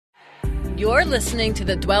You're listening to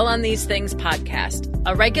the Dwell on These Things podcast,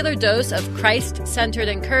 a regular dose of Christ-centered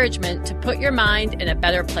encouragement to put your mind in a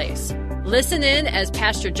better place. Listen in as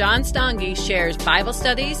Pastor John Stange shares Bible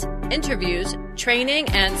studies, interviews, training,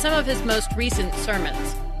 and some of his most recent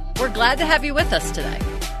sermons. We're glad to have you with us today.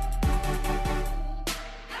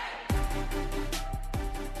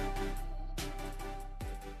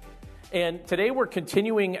 And today we're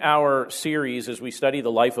continuing our series as we study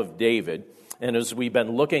the life of David, and as we've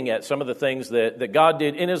been looking at some of the things that God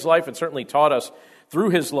did in his life and certainly taught us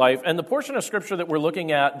through his life. And the portion of Scripture that we're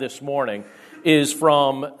looking at this morning is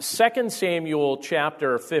from 2 Samuel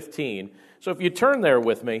chapter 15. So if you turn there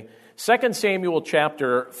with me, 2 Samuel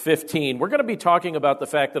chapter 15, we're going to be talking about the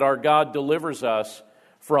fact that our God delivers us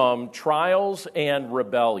from trials and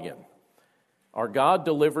rebellion. Our God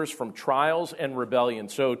delivers from trials and rebellion.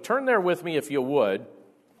 So turn there with me if you would.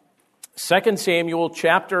 2 Samuel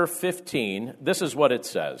chapter 15, this is what it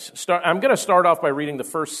says. I'm going to start off by reading the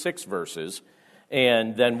first 6 verses,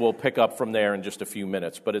 and then we'll pick up from there in just a few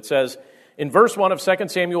minutes. But it says, in verse 1 of 2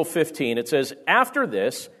 Samuel 15, it says, "After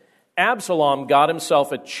this, Absalom got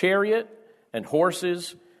himself a chariot and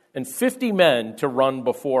horses and 50 men to run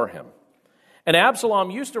before him. And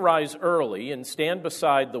Absalom used to rise early and stand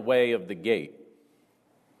beside the way of the gate.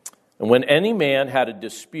 And when any man had a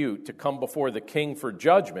dispute to come before the king for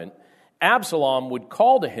judgment, Absalom would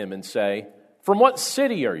call to him and say, 'From what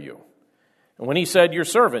city are you?' And when he said, 'Your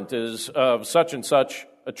servant is of such and such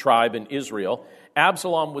a tribe in Israel,'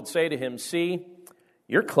 Absalom would say to him, 'See,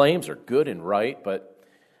 your claims are good and right, but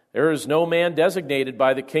there is no man designated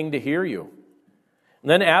by the king to hear you.'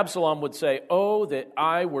 And then Absalom would say, 'Oh, that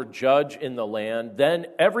I were judge in the land, then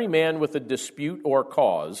every man with a dispute or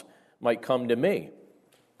cause might come to me,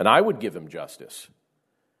 and I would give him justice.'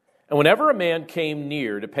 And whenever a man came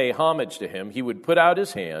near to pay homage to him, he would put out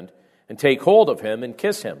his hand and take hold of him and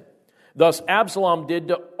kiss him. Thus Absalom did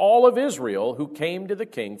to all of Israel who came to the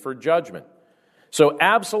king for judgment. So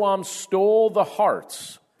Absalom stole the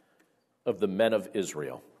hearts of the men of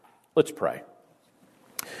Israel." Let's pray.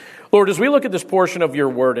 Lord, as we look at this portion of your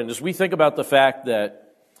word, and as we think about the fact that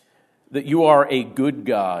you are a good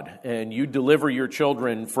God, and you deliver your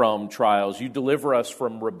children from trials, you deliver us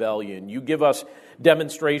from rebellion, you give us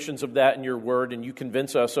demonstrations of that in your word, and you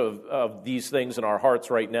convince us of these things in our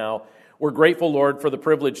hearts right now. We're grateful, Lord, for the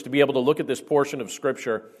privilege to be able to look at this portion of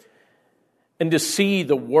Scripture and to see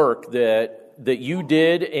the work that you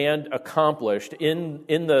did and accomplished in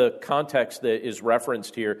the context that is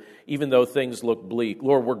referenced here, even though things look bleak.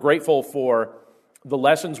 Lord, we're grateful for the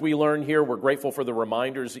lessons we learn here. We're grateful for the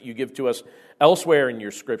reminders that you give to us elsewhere in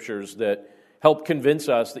your Scriptures that help convince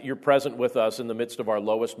us that you're present with us in the midst of our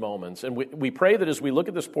lowest moments. And we pray that as we look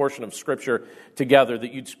at this portion of Scripture together,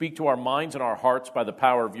 that you'd speak to our minds and our hearts by the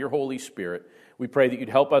power of your Holy Spirit. We pray that you'd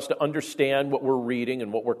help us to understand what we're reading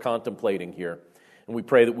and what we're contemplating here. And we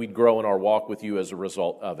pray that we'd grow in our walk with you as a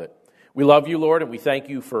result of it. We love you, Lord, and we thank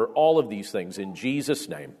you for all of these things. In Jesus'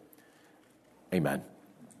 name, amen.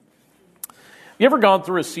 You ever gone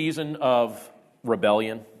through a season of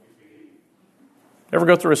rebellion? Ever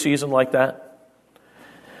go through a season like that?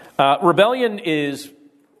 Rebellion is,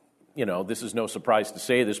 this is no surprise to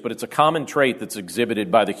say this, but it's a common trait that's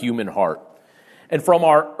exhibited by the human heart. And from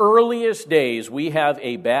our earliest days, we have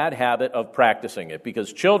a bad habit of practicing it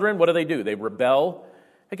because children, what do? They rebel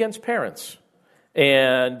against parents.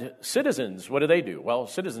 And citizens, what do? Well,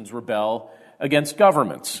 citizens rebel against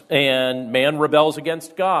governments, and man rebels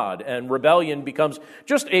against God, and rebellion becomes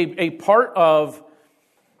just a part of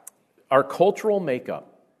our cultural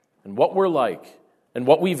makeup and what we're like and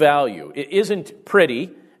what we value. It isn't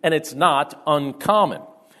pretty, and it's not uncommon.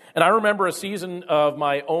 And I remember a season of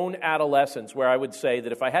my own adolescence where I would say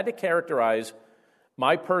that if I had to characterize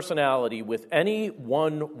my personality with any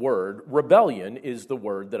one word, rebellion is the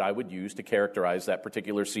word that I would use to characterize that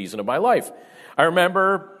particular season of my life. I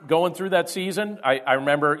remember going through that season. I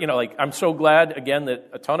remember, I'm so glad, again, that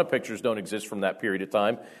a ton of pictures don't exist from that period of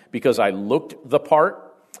time because I looked the part.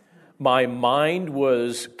 My mind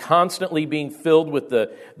was constantly being filled with the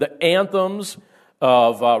anthems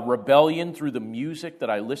of rebellion through the music that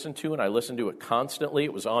I listened to, and I listened to it constantly.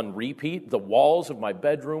 It was on repeat. The walls of my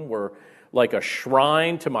bedroom were like a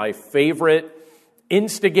shrine to my favorite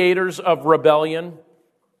instigators of rebellion.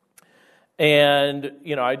 And,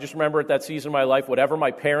 I just remember at that season of my life, whatever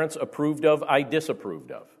my parents approved of, I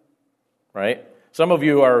disapproved of, right? Some of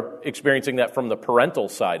you are experiencing that from the parental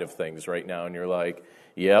side of things right now, and you're like,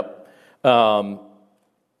 yep. And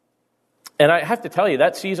I have to tell you,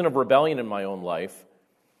 that season of rebellion in my own life,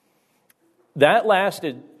 that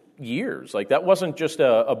lasted years. Like, that wasn't just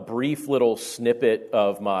a brief little snippet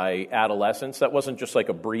of my adolescence. That wasn't just like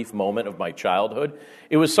a brief moment of my childhood.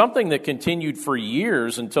 It was something that continued for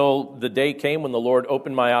years until the day came when the Lord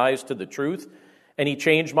opened my eyes to the truth and He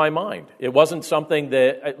changed my mind. It wasn't something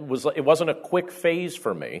that it wasn't a quick phase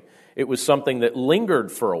for me. It was something that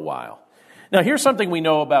lingered for a while. Now, here's something we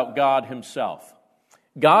know about God Himself.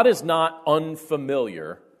 God is not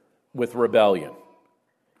unfamiliar with rebellion.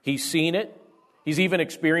 He's seen it. He's even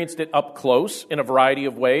experienced it up close in a variety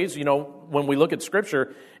of ways. You know, when we look at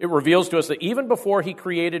Scripture, it reveals to us that even before He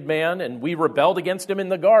created man and we rebelled against Him in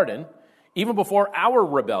the garden, even before our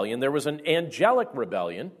rebellion, there was an angelic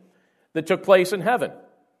rebellion that took place in heaven.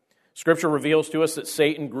 Scripture reveals to us that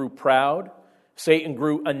Satan grew proud, Satan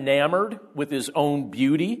grew enamored with his own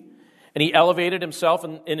beauty, and he elevated himself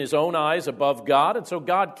in his own eyes above God, and so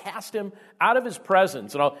God cast him out of His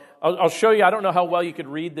presence. And I'll show you, I don't know how well you could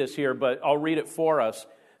read this here, but I'll read it for us.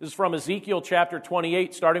 This is from Ezekiel chapter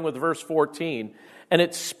 28, starting with verse 14, and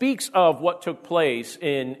it speaks of what took place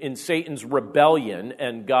in Satan's rebellion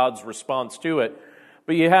and God's response to it.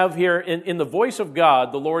 But you have here, in the voice of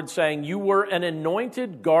God, the Lord saying, "You were an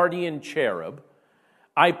anointed guardian cherub.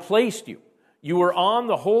 I placed you. You were on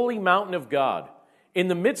the holy mountain of God. In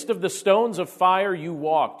the midst of the stones of fire you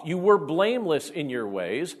walked. You were blameless in your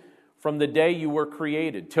ways from the day you were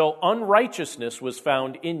created, till unrighteousness was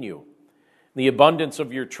found in you. In the abundance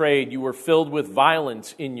of your trade you were filled with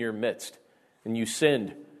violence in your midst, and you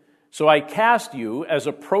sinned. So I cast you as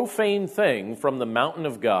a profane thing from the mountain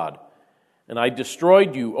of God, and I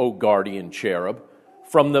destroyed you, O guardian cherub,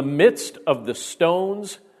 from the midst of the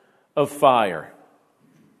stones of fire.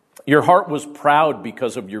 Your heart was proud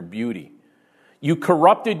because of your beauty. You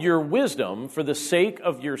corrupted your wisdom for the sake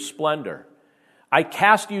of your splendor. I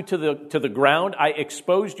cast you to the ground. I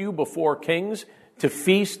exposed you before kings to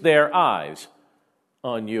feast their eyes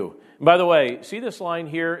on you." And by the way, see this line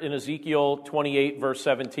here in Ezekiel 28, verse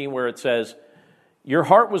 17, where it says, "Your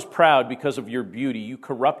heart was proud because of your beauty. You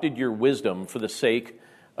corrupted your wisdom for the sake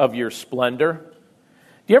of your splendor."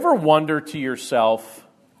 Do you ever wonder to yourself,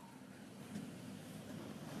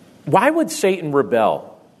 why would Satan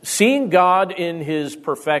rebel? Seeing God in His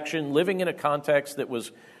perfection, living in a context that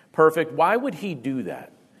was perfect, why would he do that?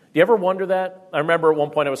 Do you ever wonder that? I remember at one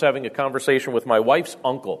point I was having a conversation with my wife's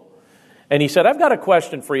uncle, and he said, "I've got a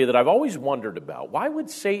question for you that I've always wondered about. Why would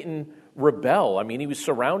Satan rebel? I mean, he was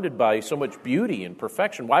surrounded by so much beauty and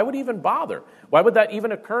perfection. Why would he even bother? Why would that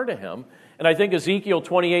even occur to him?" And I think Ezekiel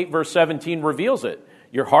 28, verse 17 reveals it.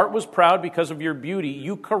 Your heart was proud because of your beauty.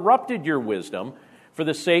 You corrupted your wisdom for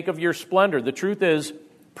the sake of your splendor. The truth is,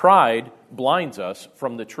 pride blinds us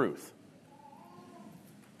from the truth.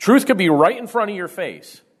 Truth could be right in front of your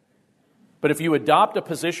face, but if you adopt a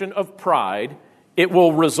position of pride, it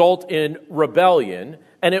will result in rebellion,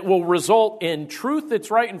 and it will result in truth that's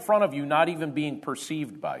right in front of you not even being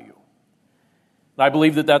perceived by you. And I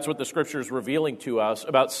believe that that's what the Scripture is revealing to us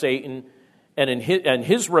about Satan and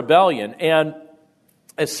his rebellion. And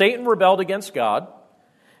as Satan rebelled against God,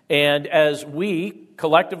 and as we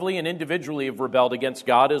collectively and individually have rebelled against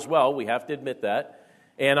God as well, we have to admit that.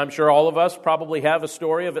 And I'm sure all of us probably have a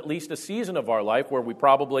story of at least a season of our life where we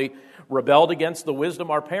probably rebelled against the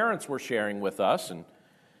wisdom our parents were sharing with us. And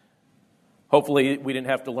hopefully we didn't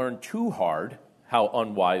have to learn too hard how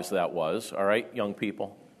unwise that was. All right, young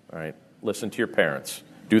people? All right, listen to your parents.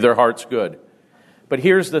 Do their hearts good. But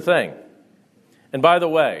here's the thing. And by the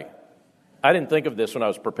way, I didn't think of this when I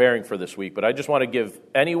was preparing for this week, but I just want to give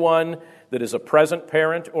anyone that is a present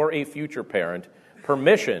parent or a future parent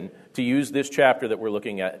permission to use this chapter that we're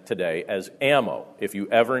looking at today as ammo, if you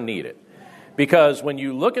ever need it. Because when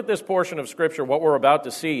you look at this portion of Scripture, what we're about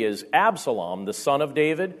to see is Absalom, the son of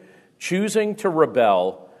David, choosing to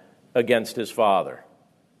rebel against his father.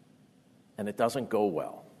 And it doesn't go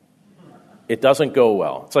well. It doesn't go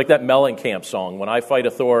well. It's like that Mellencamp song, "When I fight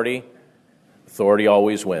authority, authority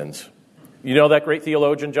always wins." You know that great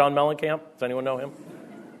theologian, John Mellencamp? Does anyone know him?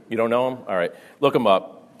 You don't know him? All right. Look him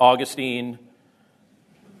up. Augustine,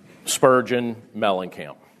 Spurgeon,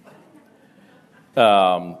 Mellencamp.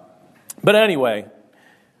 But anyway,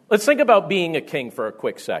 let's think about being a king for a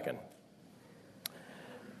quick second.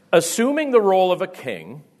 Assuming the role of a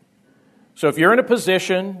king, so if you're in a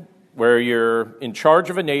position where you're in charge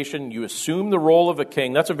of a nation, you assume the role of a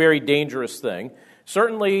king, that's a very dangerous thing.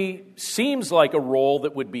 Certainly seems like a role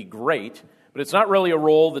that would be great, but it's not really a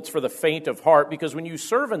role that's for the faint of heart, because when you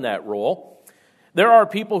serve in that role, there are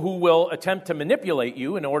people who will attempt to manipulate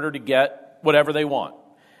you in order to get whatever they want.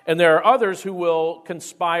 And there are others who will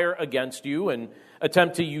conspire against you and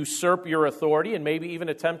attempt to usurp your authority and maybe even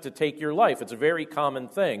attempt to take your life. It's a very common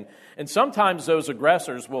thing. And sometimes those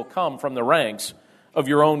aggressors will come from the ranks of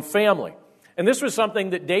your own family. And this was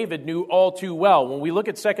something that David knew all too well. When we look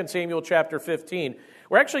at 2 Samuel chapter 15,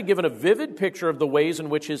 we're actually given a vivid picture of the ways in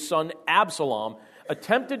which his son Absalom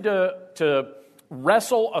attempted to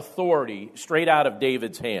wrestle authority straight out of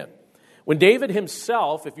David's hand. When David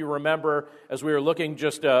himself, if you remember, as we were looking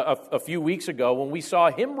just a few weeks ago, when we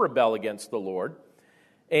saw him rebel against the Lord,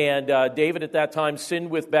 and David at that time sinned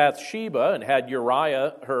with Bathsheba and had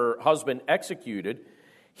Uriah, her husband, executed,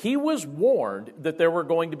 he was warned that there were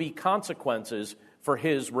going to be consequences for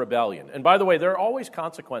his rebellion. And by the way, there are always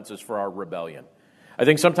consequences for our rebellion. I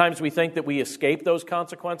think sometimes we think that we escape those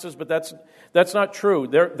consequences, but that's not true.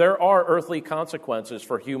 There are earthly consequences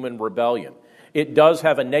for human rebellion. It does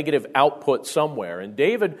have a negative output somewhere. And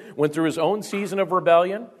David went through his own season of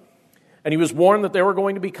rebellion, and he was warned that there were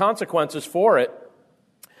going to be consequences for it.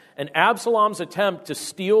 And Absalom's attempt to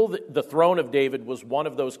steal the throne of David was one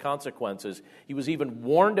of those consequences. He was even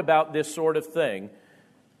warned about this sort of thing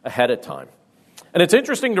ahead of time. And it's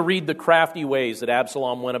interesting to read the crafty ways that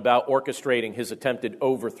Absalom went about orchestrating his attempted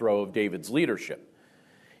overthrow of David's leadership.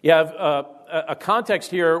 You have a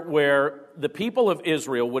context here where the people of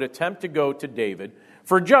Israel would attempt to go to David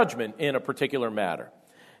for judgment in a particular matter.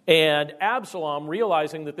 And Absalom,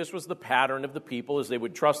 realizing that this was the pattern of the people, as they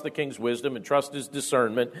would trust the king's wisdom and trust his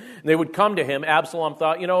discernment, and they would come to him, Absalom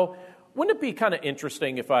thought, wouldn't it be kind of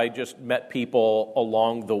interesting if I just met people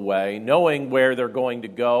along the way, knowing where they're going to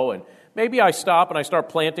go, and maybe I stop and I start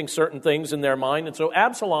planting certain things in their mind. And so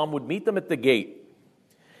Absalom would meet them at the gate.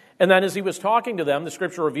 And then as he was talking to them, the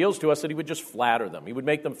scripture reveals to us that he would just flatter them. He would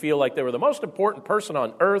make them feel like they were the most important person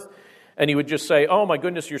on earth. And he would just say, oh my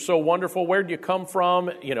goodness, you're so wonderful. Where'd you come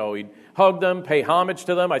from? He'd hug them, pay homage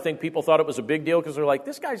to them. I think people thought it was a big deal because they're like,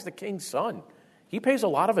 this guy's the king's son. He pays a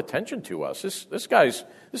lot of attention to us. This guy's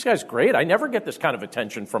great. I never get this kind of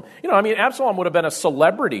attention from, Absalom would have been a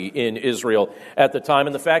celebrity in Israel at the time.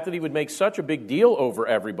 And the fact that he would make such a big deal over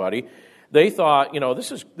everybody, they thought,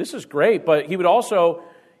 this is great. But he would also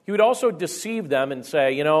deceive them and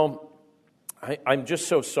say, I'm just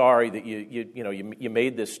so sorry that you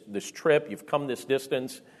made this trip. You've come this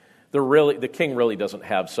distance. The king really doesn't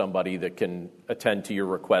have somebody that can attend to your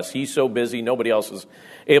requests. He's so busy, nobody else is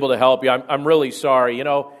able to help you. I'm really sorry.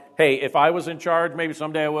 Hey, if I was in charge, maybe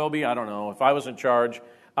someday I will be, I don't know. If I was in charge,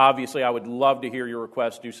 obviously I would love to hear your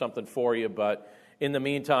request, do something for you, but in the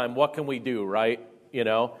meantime, what can we do, right?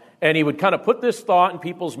 And he would kind of put this thought in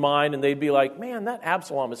people's mind, and they'd be like, man, that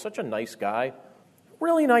Absalom is such a nice guy,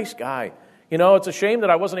 really nice guy. It's a shame that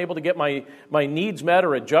I wasn't able to get my needs met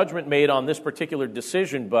or a judgment made on this particular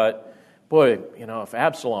decision, but boy, if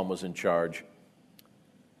Absalom was in charge,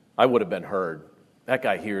 I would have been heard. That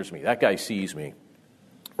guy hears me. That guy sees me.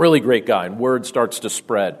 Really great guy, and word starts to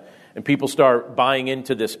spread, and people start buying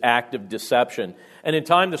into this act of deception. And in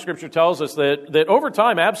time, the scripture tells us that over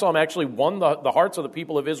time, Absalom actually won the hearts of the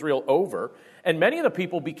people of Israel over, and many of the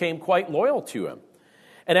people became quite loyal to him.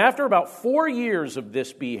 And after about 4 years of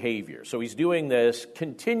this behavior, so he's doing this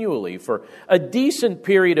continually for a decent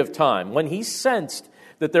period of time, when he sensed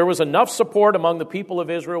that there was enough support among the people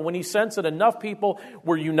of Israel, when he sensed that enough people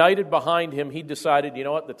were united behind him, he decided,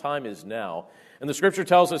 the time is now. And the scripture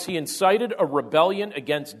tells us he incited a rebellion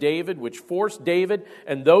against David, which forced David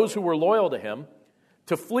and those who were loyal to him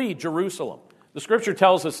to flee Jerusalem. The scripture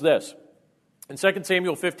tells us this. In 2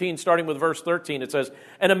 Samuel 15, starting with verse 13, it says,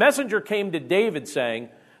 and a messenger came to David saying,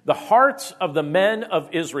 the hearts of the men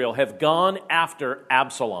of Israel have gone after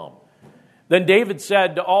Absalom. Then David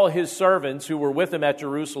said to all his servants who were with him at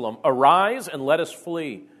Jerusalem, arise and let us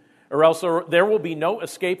flee, or else there will be no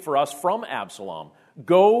escape for us from Absalom.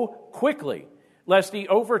 Go quickly, lest he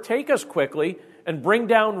overtake us quickly and bring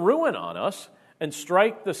down ruin on us and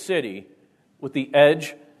strike the city with the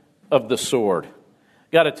edge of the sword.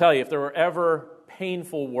 Got to tell you, if there were ever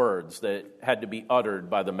painful words that had to be uttered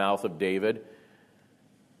by the mouth of David,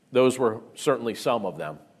 those were certainly some of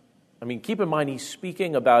them. Keep in mind, he's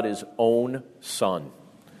speaking about his own son.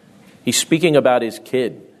 He's speaking about his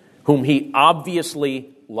kid, whom he obviously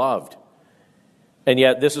loved. And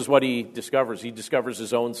yet, this is what he discovers. He discovers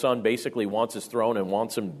his own son basically wants his throne and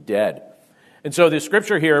wants him dead. And so the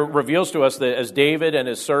scripture here reveals to us that as David and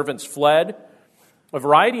his servants fled, a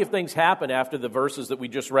variety of things happened after the verses that we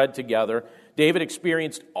just read together. David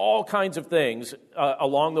experienced all kinds of things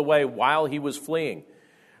along the way while he was fleeing.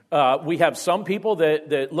 We have some people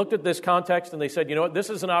that looked at this context and they said, this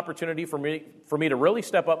is an opportunity for me to really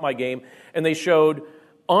step up my game. And they showed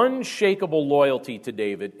unshakable loyalty to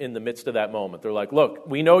David in the midst of that moment. They're like, look,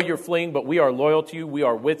 we know you're fleeing, but we are loyal to you. We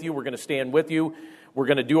are with you. We're going to stand with you. We're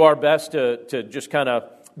going to do our best to just kind of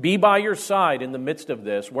be by your side in the midst of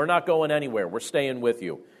this. We're not going anywhere. We're staying with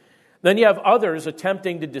you. Then you have others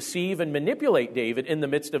attempting to deceive and manipulate David in the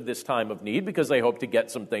midst of this time of need because they hope to get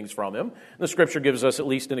some things from him. The Scripture gives us at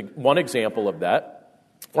least one example of that.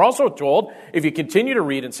 We're also told, if you continue to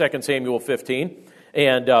read in 2 Samuel 15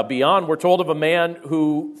 and beyond, we're told of a man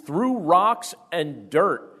who threw rocks and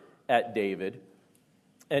dirt at David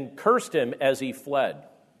and cursed him as he fled.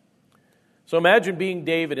 So imagine being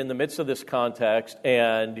David in the midst of this context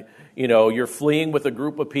and, you're fleeing with a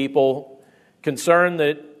group of people, concerned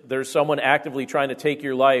that there's someone actively trying to take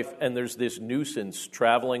your life, and there's this nuisance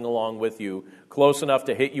traveling along with you, close enough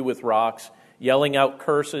to hit you with rocks, yelling out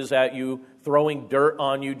curses at you, throwing dirt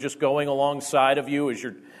on you, just going alongside of you as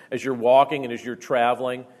you're walking and as you're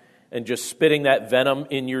traveling, and just spitting that venom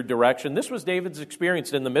in your direction. This was David's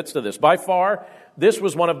experience in the midst of this. By far, this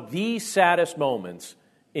was one of the saddest moments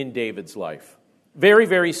in David's life. Very,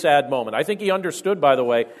 very sad moment. I think he understood, by the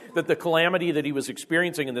way, that the calamity that he was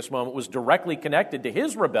experiencing in this moment was directly connected to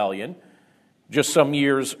his rebellion just some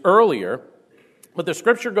years earlier. But the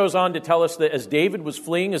Scripture goes on to tell us that as David was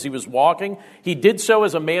fleeing, as he was walking, he did so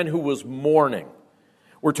as a man who was mourning.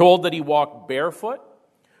 We're told that he walked barefoot.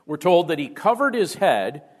 We're told that he covered his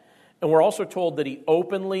head. And we're also told that he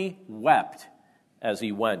openly wept as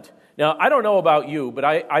he went. Now, I don't know about you, but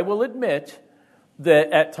I will admit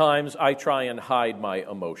that at times I try and hide my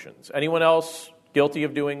emotions. Anyone else guilty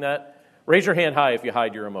of doing that? Raise your hand high if you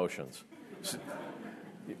hide your emotions.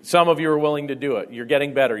 Some of you are willing to do it. You're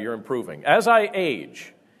getting better. You're improving. As I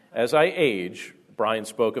age, Brian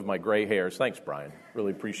spoke of my gray hairs. Thanks, Brian.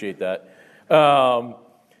 Really appreciate that.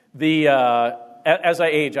 As I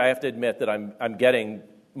age, I have to admit that I'm getting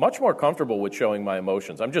much more comfortable with showing my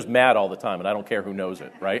emotions. I'm just mad all the time, and I don't care who knows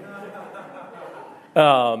it, right?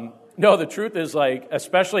 No, the truth is,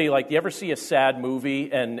 especially, you ever see a sad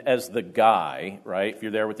movie, and as the guy, right, if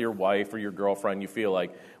you're there with your wife or your girlfriend, you feel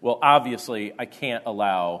like, well, obviously, I can't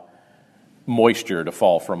allow moisture to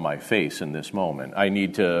fall from my face in this moment. I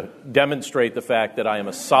need to demonstrate the fact that I am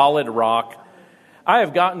a solid rock. I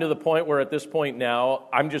have gotten to the point where at this point now,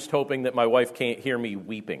 I'm just hoping that my wife can't hear me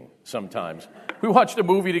weeping sometimes. We watched a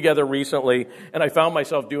movie together recently, and I found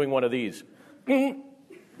myself doing one of these.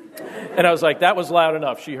 And I was like, that was loud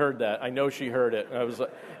enough. She heard that. I know she heard it.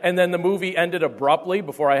 And then the movie ended abruptly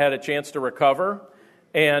before I had a chance to recover.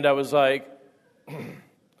 And I was like,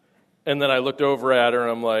 and then I looked over at her,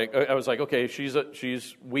 and I was like, okay,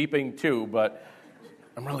 she's weeping too, but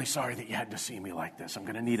I'm really sorry that you had to see me like this. I'm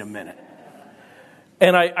going to need a minute.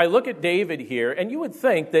 And I look at David here, and you would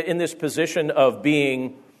think that in this position of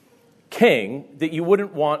being king, that you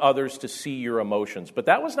wouldn't want others to see your emotions. But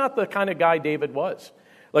that was not the kind of guy David was.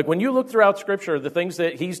 When you look throughout Scripture, the things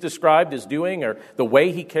that he's described as doing or the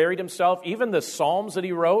way he carried himself, even the Psalms that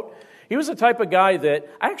he wrote, he was the type of guy that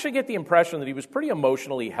I actually get the impression that he was pretty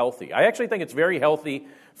emotionally healthy. I actually think it's very healthy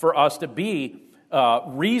for us to be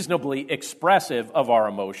reasonably expressive of our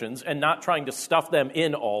emotions and not trying to stuff them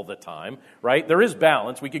in all the time, right? There is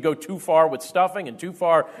balance. We could go too far with stuffing and too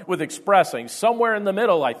far with expressing. Somewhere in the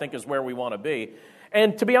middle, I think, is where we want to be.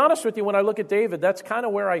 And to be honest with you, when I look at David, that's kind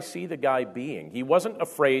of where I see the guy being. He wasn't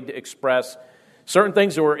afraid to express certain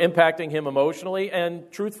things that were impacting him emotionally. And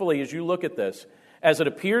truthfully, as you look at this, as it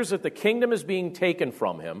appears that the kingdom is being taken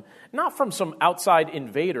from him, not from some outside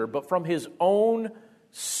invader, but from his own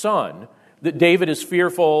son, that David is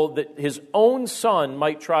fearful that his own son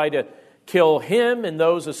might try to kill him and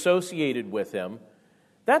those associated with him.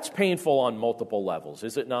 That's painful on multiple levels,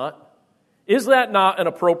 is it not? Is that not an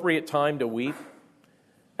appropriate time to weep?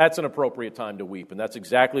 That's an appropriate time to weep, and that's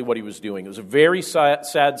exactly what he was doing. It was a very sad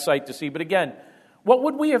sight to see, but again, what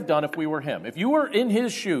would we have done if we were him? If you were in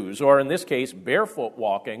his shoes, or in this case, barefoot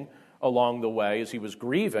walking along the way as he was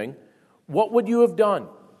grieving, what would you have done?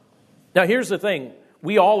 Now, here's the thing.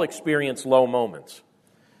 We all experience low moments.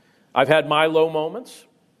 I've had my low moments.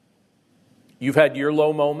 You've had your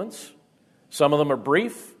low moments. Some of them are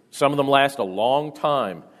brief. Some of them last a long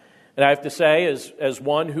time. And I have to say, as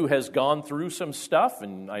one who has gone through some stuff,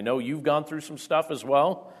 and I know you've gone through some stuff as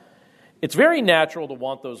well, it's very natural to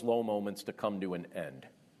want those low moments to come to an end.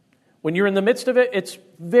 When you're in the midst of it, it's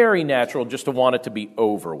very natural just to want it to be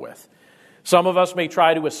over with. Some of us may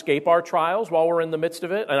try to escape our trials while we're in the midst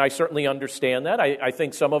of it, and I certainly understand that. I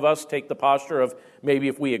think some of us take the posture of maybe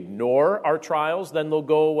if we ignore our trials, then they'll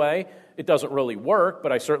go away. It doesn't really work,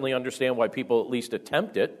 but I certainly understand why people at least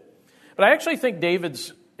attempt it. But I actually think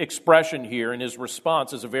David's expression here and his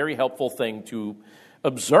response is a very helpful thing to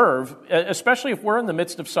observe, especially if we're in the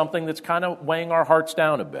midst of something that's kind of weighing our hearts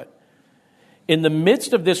down a bit. In the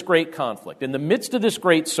midst of this great conflict, in the midst of this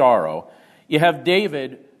great sorrow, you have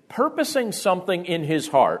David purposing something in his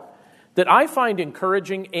heart that I find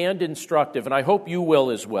encouraging and instructive, and I hope you will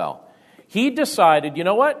as well. He decided, you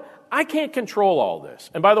know what? I can't control all this.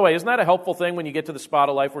 And by the way, isn't that a helpful thing when you get to the spot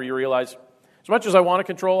of life where you realize, as much as I want to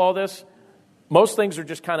control all this, most things are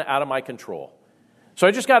just kind of out of my control. So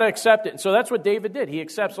I just got to accept it. And so that's what David did. He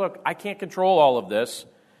accepts, look, I can't control all of this.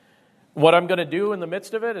 What I'm going to do in the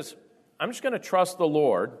midst of it is I'm just going to trust the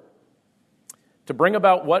Lord to bring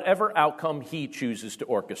about whatever outcome he chooses to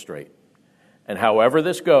orchestrate. And however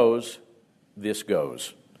this goes, this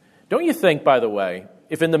goes. Don't you think, by the way,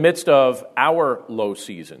 if in the midst of our low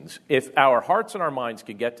seasons, if our hearts and our minds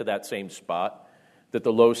could get to that same spot, that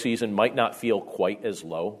the low season might not feel quite as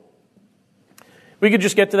low? We could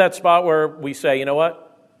just get to that spot where we say, you know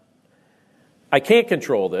what? I can't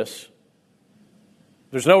control this.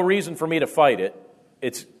 There's no reason for me to fight it.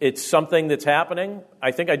 It's something that's happening.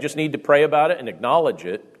 I think I just need to pray about it and acknowledge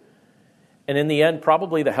it. And in the end,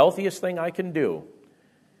 probably the healthiest thing I can do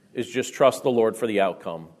is just trust the Lord for the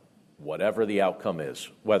outcome, whatever the outcome is,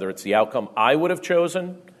 whether it's the outcome I would have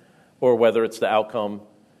chosen or whether it's the outcome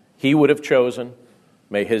he would have chosen.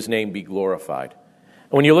 May his name be glorified.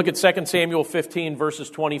 And when you look at 2 Samuel 15, verses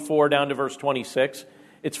 24 down to verse 26,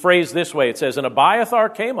 it's phrased this way. It says, "And Abiathar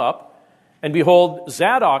came up, and behold,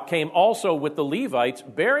 Zadok came also with the Levites,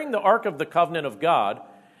 bearing the ark of the covenant of God.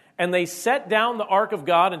 And they set down the ark of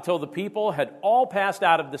God until the people had all passed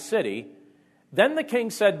out of the city. Then the king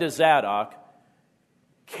said to Zadok,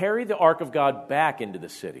 'Carry the ark of God back into the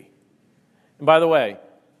city.'" And by the way,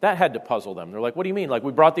 that had to puzzle them. They're like, what do you mean? Like,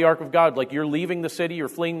 we brought the ark of God. Like, you're leaving the city, you're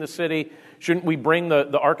fleeing the city. Shouldn't we bring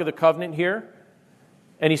the ark of the covenant here?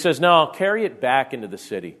 And he says, no, carry it back into the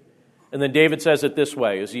city. And then David says it this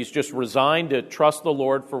way, as he's just resigned to trust the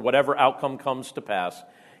Lord for whatever outcome comes to pass.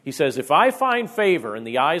 He says, if I find favor in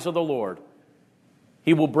the eyes of the Lord,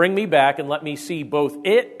 he will bring me back and let me see both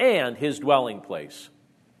it and his dwelling place.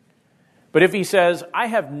 But if he says, I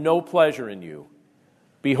have no pleasure in you,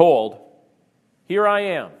 behold, here I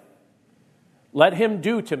am. Let him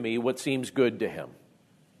do to me what seems good to him.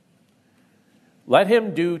 Let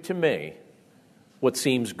him do to me what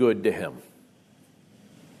seems good to him.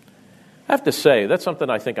 I have to say, that's something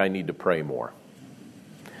I think I need to pray more.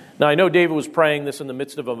 Now, I know David was praying this in the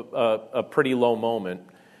midst of a pretty low moment,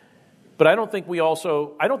 but I don't think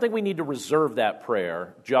we need to reserve that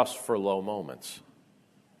prayer just for low moments.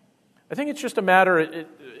 I think it's just a matter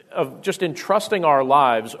of just entrusting our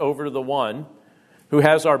lives over to the one who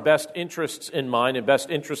has our best interests in mind and best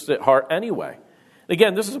interests at heart anyway.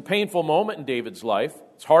 Again, this is a painful moment in David's life.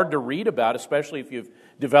 It's hard to read about, especially if you've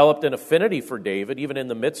developed an affinity for David, even in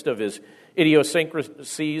the midst of his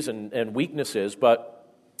idiosyncrasies and weaknesses, but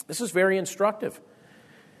this is very instructive.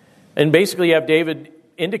 And basically you have David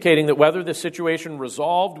indicating that whether the situation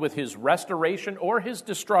resolved with his restoration or his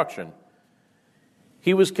destruction,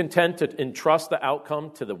 he was content to entrust the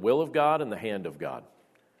outcome to the will of God and the hand of God.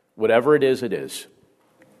 Whatever it is, it is.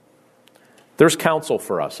 There's counsel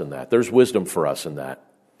for us in that. There's wisdom for us in that.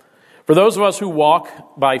 For those of us who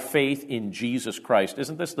walk by faith in Jesus Christ,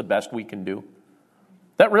 isn't this the best we can do?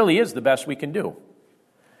 That really is the best we can do.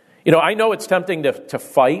 You know, I know it's tempting to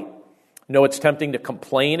fight. I know it's tempting to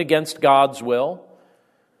complain against God's will.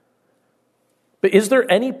 But is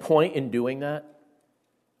there any point in doing that?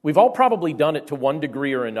 We've all probably done it to one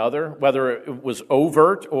degree or another, whether it was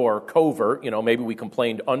overt or covert. You know, maybe we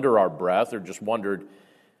complained under our breath or just wondered,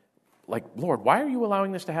 like, Lord, why are you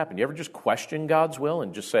allowing this to happen? You ever just question God's will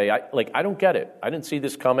and just say, I don't get it. I didn't see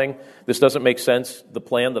this coming. This doesn't make sense. The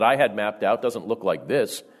plan that I had mapped out doesn't look like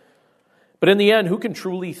this. But in the end, who can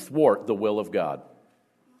truly thwart the will of God?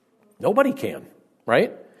 Nobody can,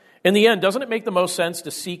 right? In the end, doesn't it make the most sense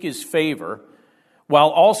to seek his favor while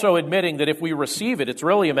also admitting that if we receive it, it's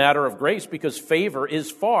really a matter of grace because favor is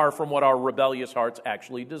far from what our rebellious hearts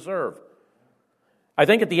actually deserve? I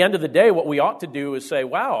think at the end of the day, what we ought to do is say,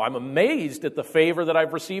 wow, I'm amazed at the favor that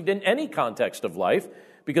I've received in any context of life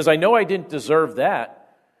because I know I didn't deserve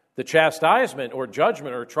that. The chastisement or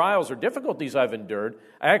judgment or trials or difficulties I've endured,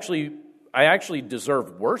 I actually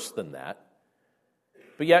deserve worse than that.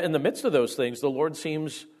 But yet in the midst of those things, the Lord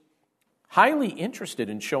seems highly interested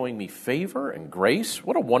in showing me favor and grace.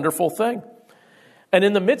 What a wonderful thing. And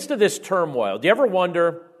in the midst of this turmoil, do you ever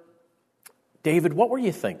wonder, David, what were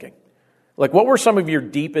you thinking? Like, what were some of your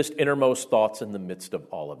deepest, innermost thoughts in the midst of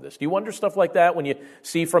all of this? Do you wonder stuff like that when you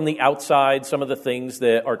see from the outside some of the things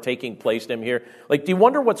that are taking place to him here? Like, do you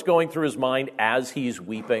wonder what's going through his mind as he's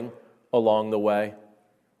weeping along the way?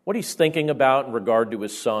 what he's thinking about in regard to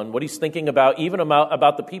his son, what he's thinking about even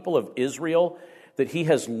about the people of Israel that he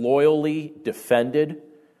has loyally defended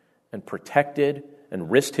and protected and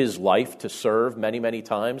risked his life to serve many, many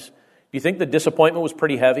times. Do you think the disappointment was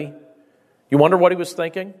pretty heavy? You wonder what he was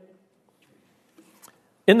thinking?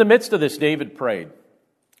 In the midst of this, David prayed.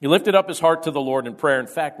 He lifted up his heart to the Lord in prayer. In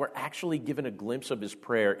fact, we're actually given a glimpse of his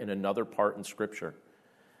prayer in another part in Scripture.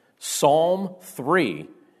 Psalm 3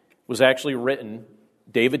 was actually written,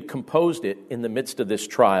 David composed it in the midst of this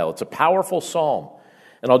trial. It's a powerful psalm,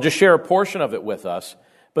 and I'll just share a portion of it with us.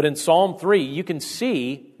 But in Psalm 3, you can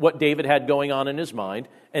see what David had going on in his mind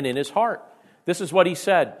and in his heart. This is what he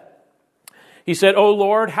said. He said, "O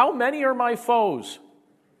Lord, how many are my foes?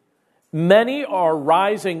 Many are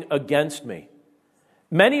rising against me.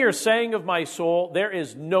 Many are saying of my soul, there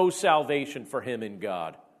is no salvation for him in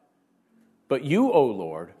God. But you, O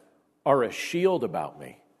Lord, are a shield about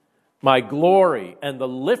me, my glory and the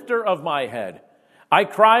lifter of my head. I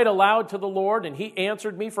cried aloud to the Lord, and he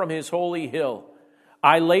answered me from his holy hill.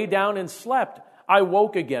 I lay down and slept. I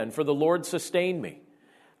woke again, for the Lord sustained me.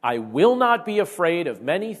 I will not be afraid of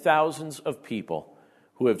many thousands of people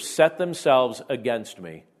who have set themselves against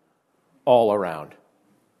me all around."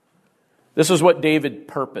 This is what David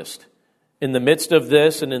purposed in the midst of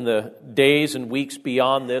this and in the days and weeks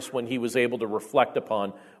beyond this when he was able to reflect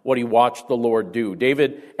upon what he watched the Lord do.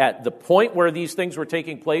 David, at the point where these things were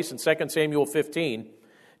taking place in 2 Samuel 15,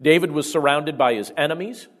 David was surrounded by his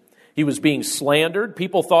enemies. He was being slandered.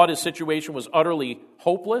 People thought his situation was utterly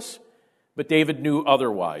hopeless, but David knew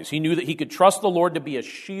otherwise. He knew that he could trust the Lord to be a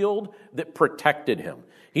shield that protected him.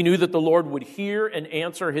 He knew that the Lord would hear and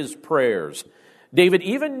answer his prayers. David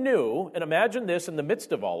even knew, and imagine this in the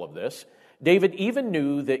midst of all of this, David even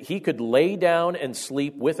knew that he could lay down and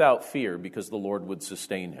sleep without fear because the Lord would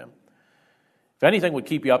sustain him. If anything would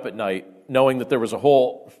keep you up at night, knowing that there was a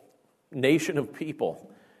whole nation of people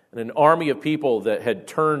and an army of people that had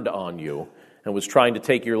turned on you and was trying to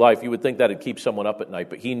take your life, you would think that would keep someone up at night.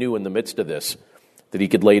 But he knew in the midst of this that he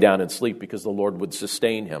could lay down and sleep because the Lord would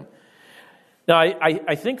sustain him. Now,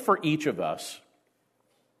 I think for each of us,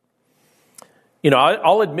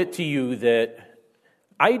 I'll admit to you that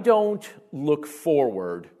I don't look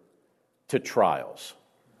forward to trials.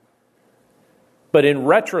 But in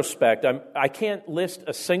retrospect, I can't list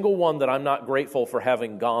a single one that I'm not grateful for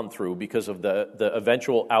having gone through because of the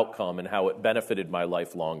eventual outcome and how it benefited my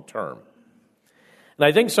life long term. And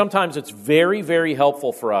I think sometimes it's very, very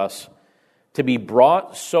helpful for us to be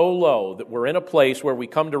brought so low that we're in a place where we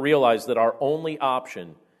come to realize that our only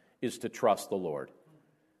option is to trust the Lord.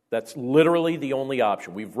 That's literally the only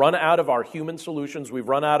option. We've run out of our human solutions. We've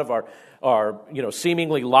run out of our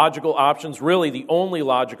seemingly logical options. Really, the only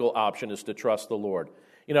logical option is to trust the Lord.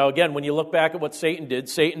 Again, when you look back at what Satan did,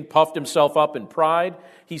 Satan puffed himself up in pride.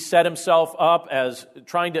 He set himself up as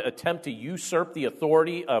trying to attempt to usurp the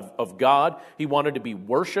authority of God. He wanted to be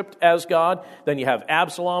worshipped as God. Then you have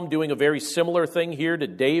Absalom doing a very similar thing here to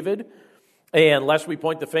David. And lest we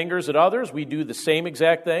point the fingers at others, we do the same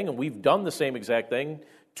exact thing, and we've done the same exact thing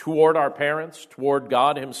toward our parents, toward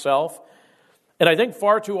God himself. And I think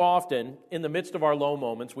far too often, in the midst of our low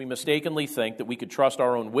moments, we mistakenly think that we could trust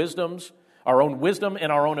our own wisdom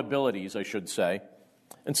and our own abilities, I should say,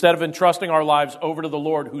 instead of entrusting our lives over to the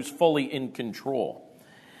Lord who's fully in control.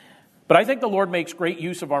 But I think the Lord makes great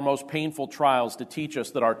use of our most painful trials to teach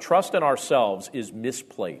us that our trust in ourselves is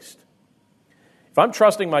misplaced. If I'm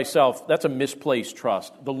trusting myself, that's a misplaced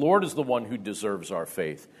trust. The Lord is the one who deserves our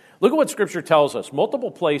faith. Look at what Scripture tells us.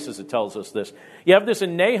 Multiple places it tells us this. You have this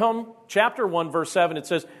in Nahum chapter 1, verse 7. It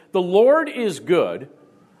says, "The Lord is good,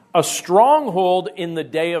 a stronghold in the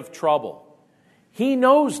day of trouble. He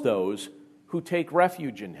knows those who take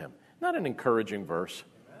refuge in him." Not an encouraging verse.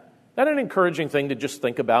 Not an encouraging thing to just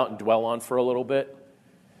think about and dwell on for a little bit.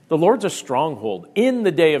 The Lord's a stronghold in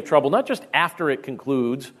the day of trouble, not just after it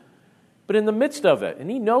concludes, but in the midst of it. And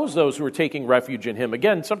he knows those who are taking refuge in him.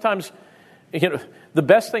 Again, sometimes the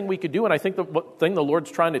best thing we could do, and I think the thing the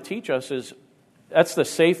Lord's trying to teach us is that's the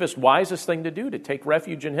safest, wisest thing to do, to take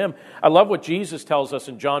refuge in him. I love what Jesus tells us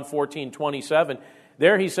in John 14:27.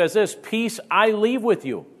 There he says this, "Peace I leave with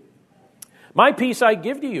you. My peace I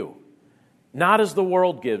give to you. Not as the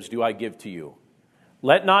world gives do I give to you.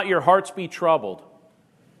 Let not your hearts be troubled,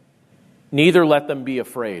 neither let them be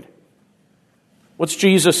afraid." What's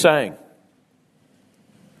Jesus saying?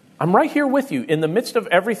 I'm right here with you. In the midst of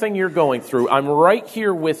everything you're going through, I'm right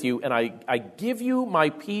here with you, and I give you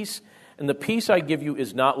my peace, and the peace I give you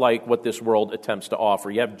is not like what this world attempts to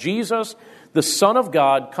offer. You have Jesus, the Son of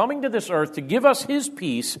God, coming to this earth to give us his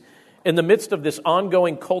peace in the midst of this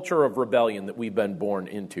ongoing culture of rebellion that we've been born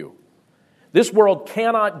into. This world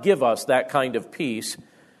cannot give us that kind of peace,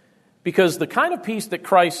 because the kind of peace that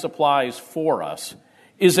Christ supplies for us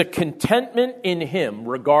is a contentment in Him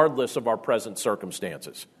regardless of our present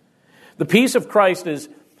circumstances. The peace of Christ is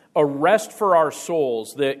a rest for our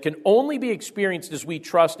souls that can only be experienced as we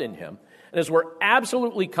trust in Him, and as we're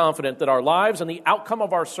absolutely confident that our lives and the outcome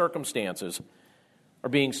of our circumstances are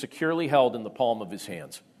being securely held in the palm of His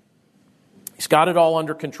hands. He's got it all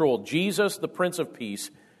under control. Jesus, the Prince of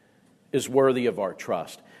Peace, is worthy of our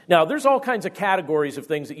trust. Now, there's all kinds of categories of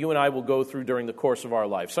things that you and I will go through during the course of our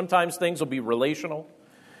life. Sometimes things will be relational.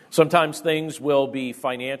 Sometimes things will be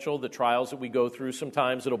financial, the trials that we go through.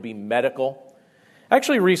 Sometimes it'll be medical. I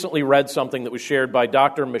actually recently read something that was shared by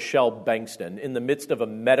Dr. Michelle Bankston in the midst of a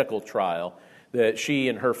medical trial that she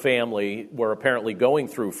and her family were apparently going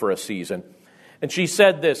through for a season. And she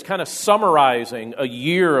said this, kind of summarizing a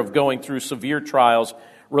year of going through severe trials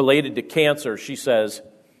related to cancer. She says,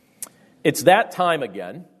 "It's that time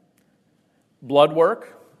again. Blood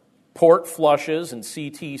work, port flushes, and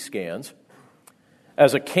CT scans.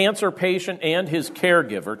 As a cancer patient and his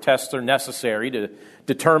caregiver, tests are necessary to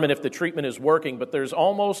determine if the treatment is working, but there's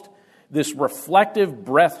almost this reflective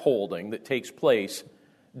breath holding that takes place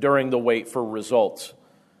during the wait for results."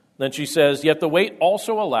 Then she says, "Yet the wait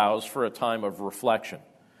also allows for a time of reflection.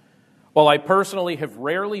 While I personally have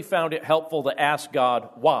rarely found it helpful to ask God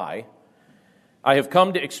why, I have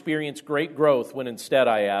come to experience great growth when instead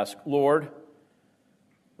I ask, Lord,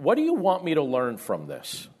 what do you want me to learn from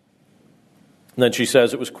this?" And then she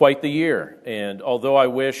says, "It was quite the year, and although I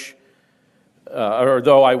wouldn't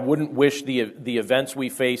wish the events we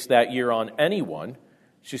faced that year on anyone,"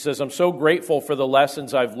 she says, "I'm so grateful for the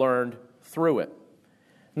lessons I've learned through it."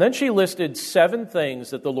 And then she listed 7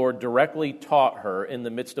 things that the Lord directly taught her in the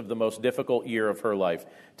midst of the most difficult year of her life.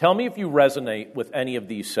 Tell me if you resonate with any of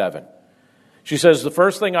these 7. She says, "The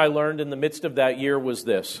first thing I learned in the midst of that year was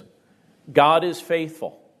this: God is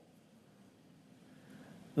faithful."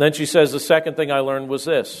 And then she says, "The second thing I learned was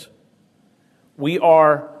this: we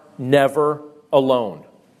are never alone."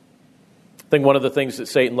 I think one of the things that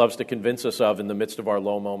Satan loves to convince us of in the midst of our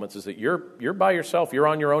low moments is that you're by yourself. You're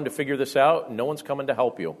on your own to figure this out, and no one's coming to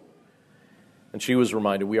help you. And she was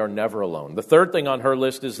reminded we are never alone. The third thing on her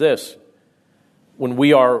list is this: when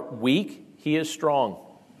we are weak, He is strong.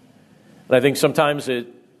 And I think sometimes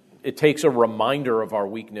it takes a reminder of our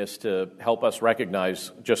weakness to help us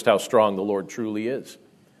recognize just how strong the Lord truly is.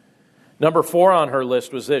 Number 4 on her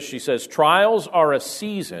list was this. She says, trials are a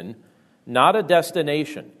season, not a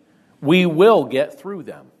destination. We will get through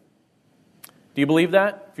them. Do you believe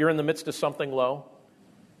that? If you're in the midst of something low,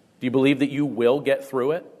 do you believe that you will get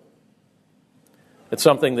through it? It's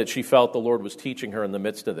something that she felt the Lord was teaching her in the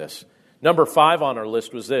midst of this. Number 5 on her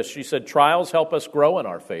list was this. She said, trials help us grow in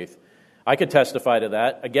our faith. I could testify to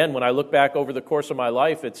that. Again, when I look back over the course of my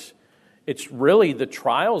life, it's really the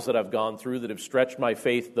trials that I've gone through that have stretched my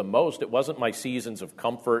faith the most. It wasn't my seasons of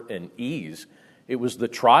comfort and ease. It was the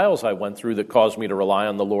trials I went through that caused me to rely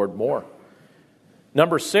on the Lord more.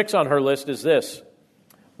 Number 6 on her list is this.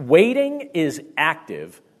 Waiting is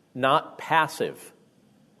active, not passive.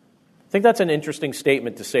 I think that's an interesting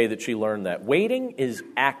statement to say that she learned that. Waiting is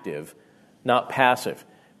active, not passive.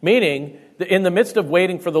 Meaning, that in the midst of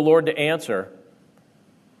waiting for the Lord to answer,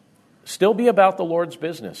 still be about the Lord's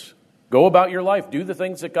business. Go about your life. Do the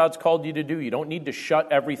things that God's called you to do. You don't need to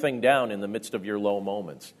shut everything down in the midst of your low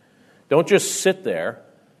moments. Don't just sit there.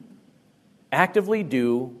 Actively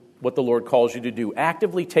do what the Lord calls you to do.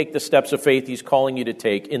 Actively take the steps of faith He's calling you to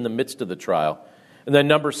take in the midst of the trial. And then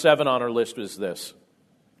number 7 on her list was this.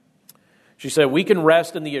 She said, we can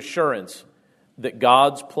rest in the assurance that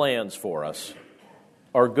God's plans for us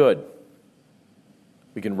are good.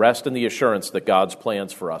 We can rest in the assurance that God's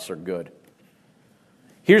plans for us are good.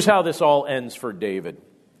 Here's how this all ends for David.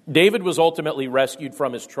 David was ultimately rescued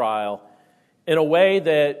from his trial in a way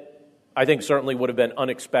that I think certainly would have been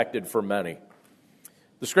unexpected for many.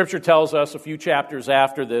 The scripture tells us a few chapters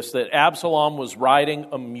after this that Absalom was riding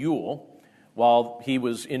a mule while he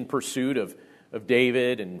was in pursuit of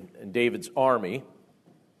David and David's army.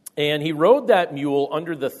 And he rode that mule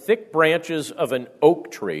under the thick branches of an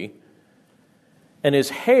oak tree, and his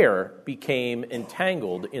hair became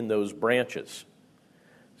entangled in those branches.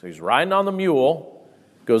 So he's riding on the mule,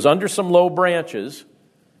 goes under some low branches,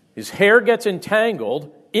 his hair gets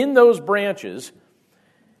entangled in those branches,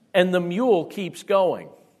 and the mule keeps going.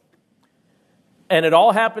 And it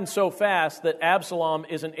all happens so fast that Absalom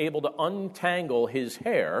isn't able to untangle his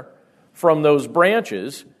hair from those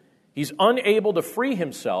branches. He's unable to free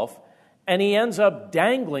himself, and he ends up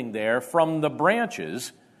dangling there from the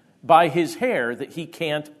branches by his hair that he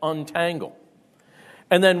can't untangle.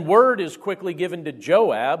 And then word is quickly given to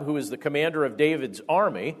Joab, who is the commander of David's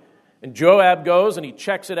army. And Joab goes and he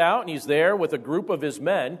checks it out, and he's there with a group of his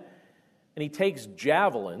men, and he takes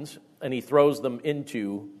javelins and he throws them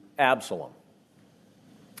into Absalom.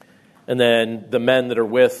 And then the men that are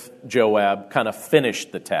with Joab kind of finish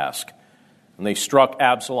the task. And they struck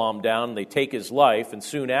Absalom down, they take his life, and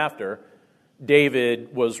soon after,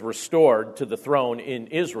 David was restored to the throne in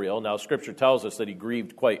Israel. Now, Scripture tells us that he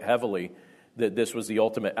grieved quite heavily that this was the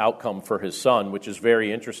ultimate outcome for his son, which is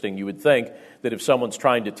very interesting. You would think that if someone's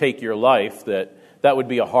trying to take your life, that would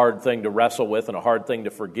be a hard thing to wrestle with and a hard thing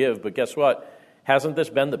to forgive. But guess what? Hasn't this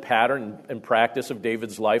been the pattern and practice of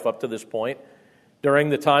David's life up to this point? During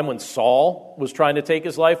the time when Saul was trying to take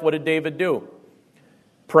his life, what did David do?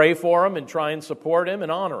 Pray for him and try and support him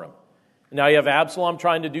and honor him. Now you have Absalom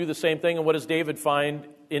trying to do the same thing, and what does David find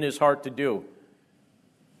in his heart to do?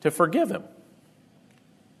 To forgive him.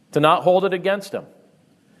 To not hold it against him.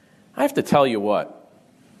 I have to tell you what.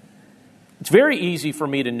 It's very easy for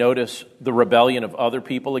me to notice the rebellion of other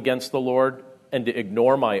people against the Lord and to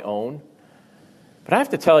ignore my own. But I have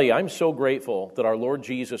to tell you, I'm so grateful that our Lord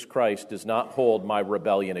Jesus Christ does not hold my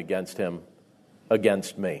rebellion against him,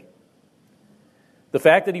 against me. The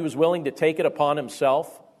fact that he was willing to take it upon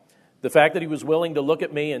himself, the fact that he was willing to look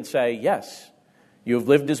at me and say, yes, you have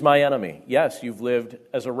lived as my enemy. Yes, you've lived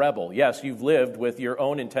as a rebel. Yes, you've lived with your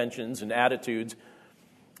own intentions and attitudes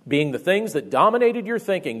being the things that dominated your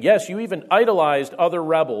thinking. Yes, you even idolized other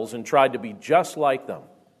rebels and tried to be just like them.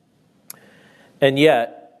 And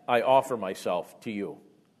yet, I offer myself to you.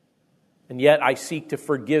 And yet, I seek to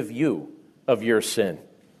forgive you of your sin.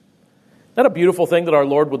 Isn't that a beautiful thing that our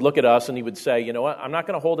Lord would look at us and he would say, you know what, I'm not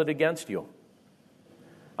going to hold it against you.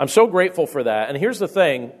 I'm so grateful for that. And here's the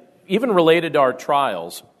thing, even related to our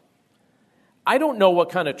trials, I don't know what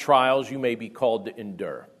kind of trials you may be called to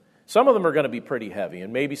endure. Some of them are going to be pretty heavy,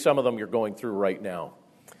 and maybe some of them you're going through right now.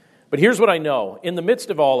 But here's what I know. In the midst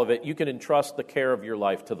of all of it, you can entrust the care of your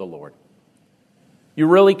life to the Lord. You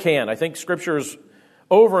really can. I think Scripture's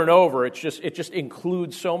over and over, it just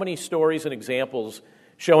includes so many stories and examples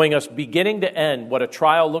showing us beginning to end what a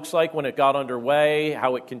trial looks like when it got underway,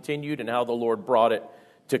 how it continued, and how the Lord brought it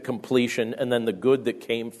to completion, and then the good that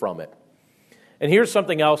came from it. And here's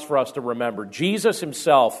something else for us to remember. Jesus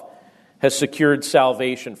himself has secured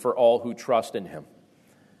salvation for all who trust in him.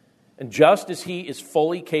 And just as he is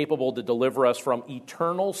fully capable to deliver us from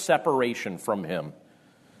eternal separation from him,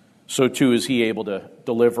 so too is he able to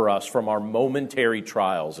deliver us from our momentary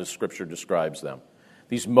trials, as Scripture describes them.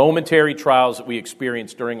 These momentary trials that we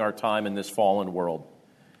experience during our time in this fallen world.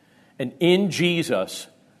 And in Jesus,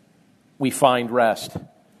 we find rest.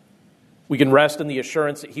 We can rest in the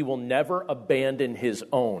assurance that he will never abandon his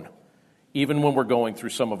own, even when we're going through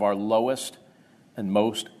some of our lowest and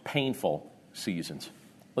most painful seasons.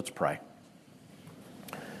 Let's pray.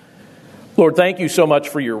 Lord, thank you so much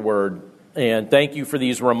for your word, and thank you for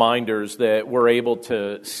these reminders that we're able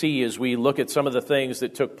to see as we look at some of the things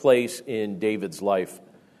that took place in David's life.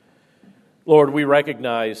 Lord, we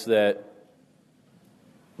recognize that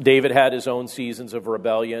David had his own seasons of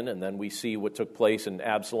rebellion, and then we see what took place in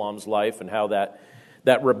Absalom's life and how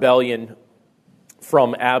that rebellion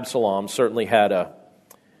from Absalom certainly had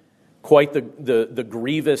quite the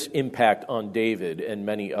grievous impact on David and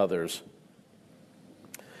many others.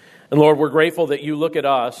 And Lord, we're grateful that you look at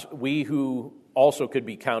us, we who also could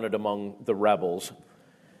be counted among the rebels,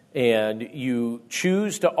 and you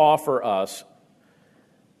choose to offer us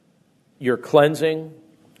your cleansing,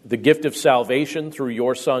 the gift of salvation through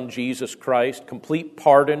your Son, Jesus Christ, complete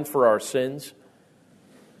pardon for our sins.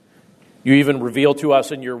 You even reveal to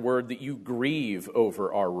us in your word that you grieve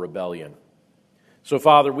over our rebellion. So,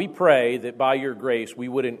 Father, we pray that by your grace we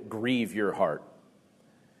wouldn't grieve your heart.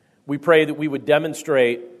 We pray that we would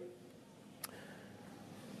demonstrate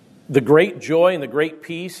the great joy and the great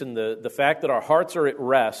peace and the fact that our hearts are at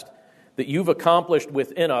rest that you've accomplished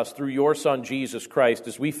within us through your Son, Jesus Christ,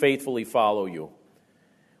 as we faithfully follow you.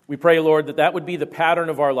 We pray, Lord, that would be the pattern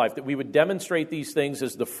of our life, that we would demonstrate these things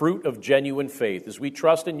as the fruit of genuine faith, as we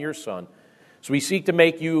trust in your Son. So we seek to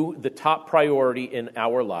make you the top priority in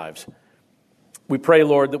our lives. We pray,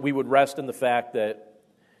 Lord, that we would rest in the fact that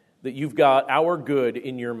you've got our good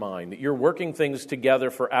in your mind, that you're working things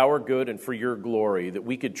together for our good and for your glory, that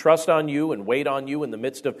we could trust on you and wait on you in the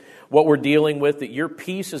midst of what we're dealing with, that your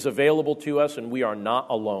peace is available to us and we are not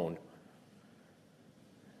alone.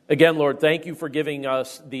 Again, Lord, thank you for giving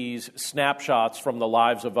us these snapshots from the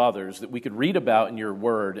lives of others that we could read about in your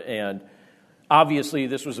word. And obviously,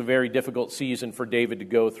 this was a very difficult season for David to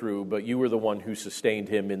go through, but you were the one who sustained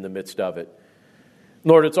him in the midst of it.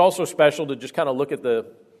 Lord, it's also special to just kind of look at the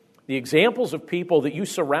the examples of people that you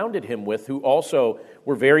surrounded him with who also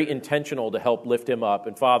were very intentional to help lift him up.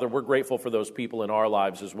 And Father, we're grateful for those people in our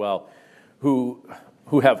lives as well who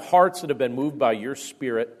have hearts that have been moved by your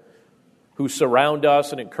Spirit, who surround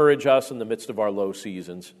us and encourage us in the midst of our low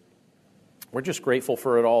seasons. We're just grateful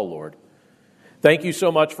for it all, Lord. Thank you so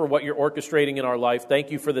much for what you're orchestrating in our life.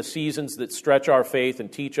 Thank you for the seasons that stretch our faith and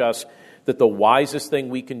teach us that the wisest thing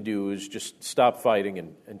we can do is just stop fighting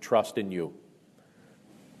and trust in you.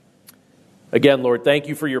 Again, Lord, thank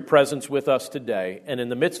you for your presence with us today. And in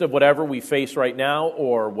the midst of whatever we face right now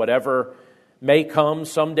or whatever may come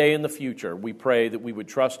someday in the future, we pray that we would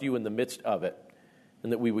trust you in the midst of it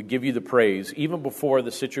and that we would give you the praise even before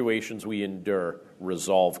the situations we endure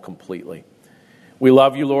resolve completely. We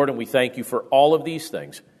love you, Lord, and we thank you for all of these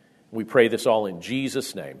things. We pray this all in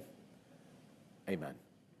Jesus' name. Amen.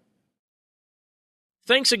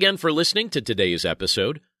 Thanks again for listening to today's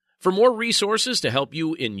episode. For more resources to help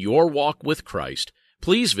you in your walk with Christ,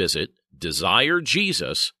 please visit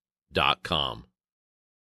desirejesus.com.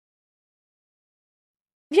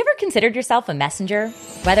 Have you ever considered yourself a messenger?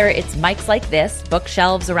 Whether it's mics like this,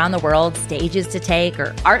 bookshelves around the world, stages to take,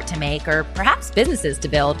 or art to make, or perhaps businesses to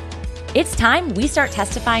build, it's time we start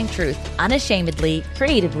testifying truth unashamedly,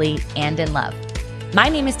 creatively, and in love. My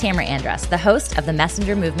name is Tamara Andrus, the host of the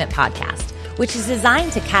Messenger Movement podcast, which is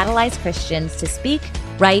designed to catalyze Christians to speak,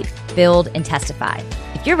 write, build, and testify.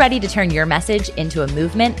 If you're ready to turn your message into a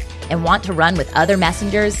movement and want to run with other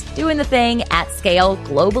messengers doing the thing at scale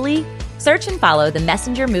globally, search and follow the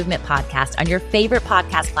Messenger Movement podcast on your favorite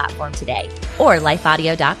podcast platform today or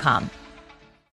lifeaudio.com.